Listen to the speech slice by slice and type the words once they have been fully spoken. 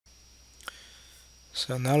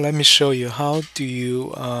So now let me show you how do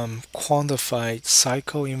you quantify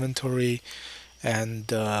cycle inventory and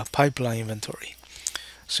pipeline inventory.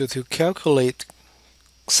 So to calculate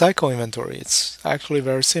cycle inventory, it's actually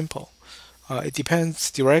very simple. It depends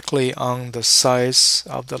directly on the size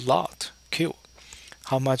of the lot, queue,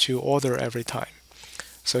 how much you order every time.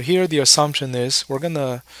 So here the assumption is we're going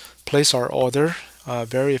to place our order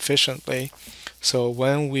very efficiently. So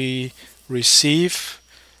when we receive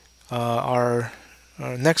our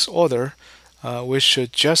next order, we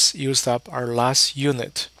should just use up our last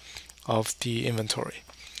unit of the inventory.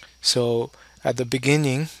 So at the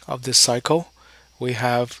beginning of this cycle, we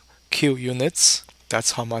have Q units.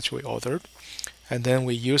 That's how much we ordered. And then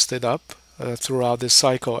we used it up throughout this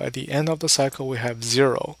cycle. At the end of the cycle, we have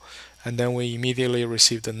 0. And then we immediately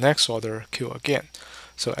receive the next order, Q again.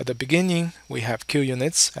 So at the beginning, we have Q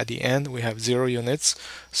units. At the end, we have 0 units.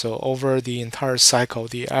 So over the entire cycle,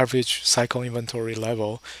 the average cycle inventory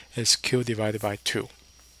level is Q divided by 2.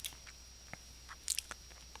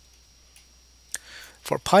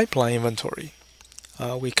 For pipeline inventory,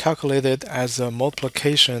 we calculate it as a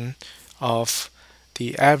multiplication of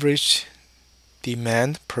the average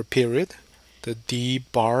demand per period, the D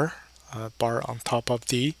bar, bar on top of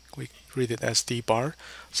D, we read it as D bar.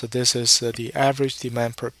 So this is the average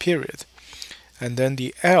demand per period. And then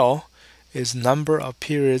the L is number of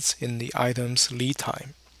periods in the item's lead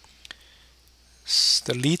time.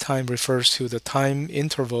 The lead time refers to the time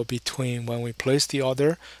interval between when we place the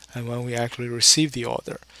order and when we actually receive the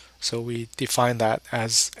order. So we define that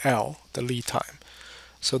as L, the lead time.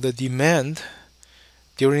 So the demand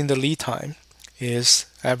during the lead time is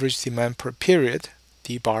average demand per period,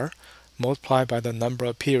 D bar, multiplied by the number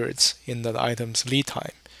of periods in the item's lead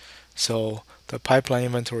time. So the pipeline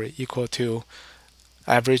inventory equal to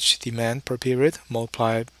average demand per period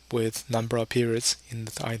multiplied with number of periods in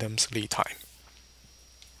the item's lead time.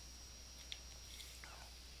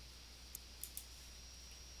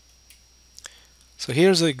 So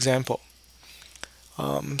here's an example.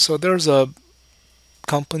 So there's a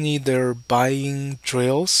company, they're buying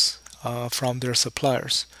drills from their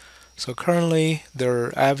suppliers. So currently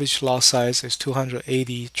their average lot size is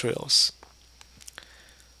 280 drills.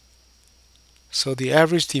 So the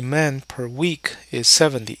average demand per week is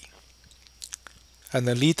 70. And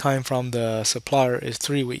the lead time from the supplier is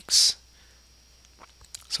 3 weeks.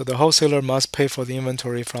 So the wholesaler must pay for the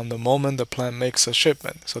inventory from the moment the plant makes a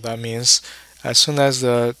shipment. So that means as soon as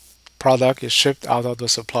the product is shipped out of the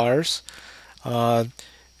suppliers,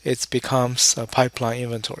 it becomes a pipeline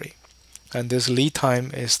inventory. And this lead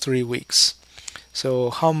time is 3 weeks.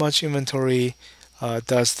 So how much inventory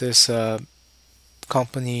does this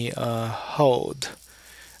company hold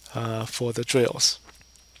for the drills?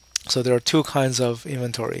 So there are two kinds of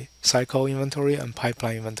inventory, cycle inventory and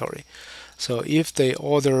pipeline inventory. So if they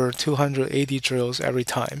order 280 drills every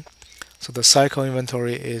time, so the cycle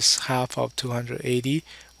inventory is half of 280,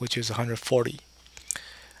 which is 140.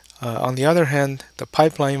 On the other hand, the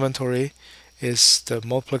pipeline inventory is the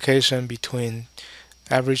multiplication between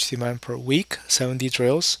average demand per week, 70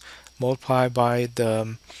 drills, multiplied by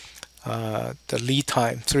the lead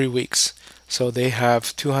time, 3 weeks. So they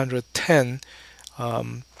have 210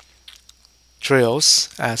 drills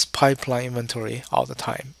as pipeline inventory all the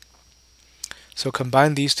time. So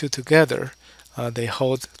combine these two together, they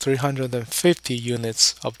hold 350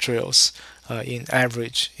 units of drills in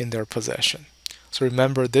average in their possession. So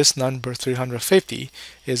remember, this number 350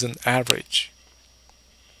 is an average.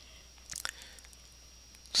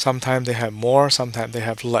 Sometimes they have more, sometimes they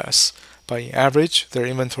have less. But in average, their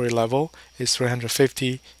inventory level is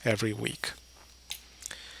 350 every week.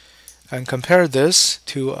 And compare this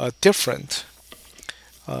to a different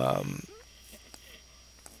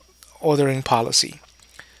ordering policy.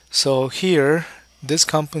 So here, this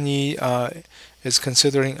company is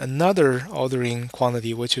considering another ordering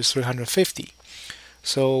quantity, which is 350.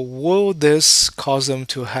 So will this cause them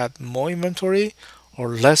to have more inventory or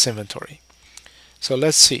less inventory? So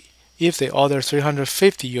let's see. If they order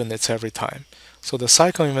 350 units every time, so the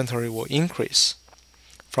cycle inventory will increase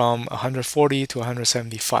from 140 to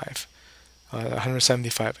 175.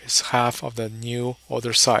 175 is half of the new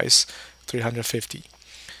order size, 350.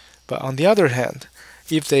 But on the other hand,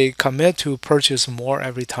 if they commit to purchase more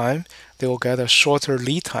every time, they will get a shorter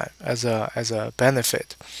lead time as a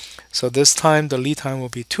benefit. So this time the lead time will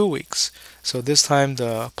be 2 weeks. So this time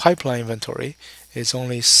the pipeline inventory is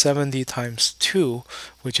only 70 times 2,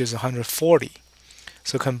 which is 140.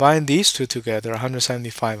 So combine these two together,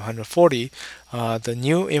 175, 140, the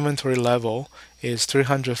new inventory level is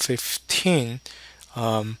 315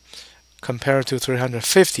 compared to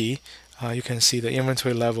 350. you can see the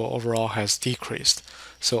inventory level overall has decreased.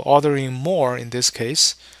 So ordering more in this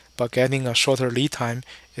case, but getting a shorter lead time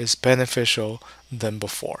is beneficial than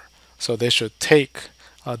before. So they should take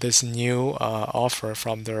this new offer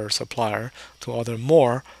from their supplier to order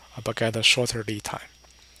more, but get a shorter lead time.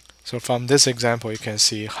 So from this example, you can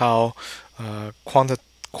see how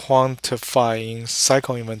quantifying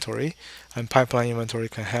cycle inventory and pipeline inventory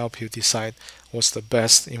can help you decide what's the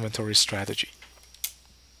best inventory strategy.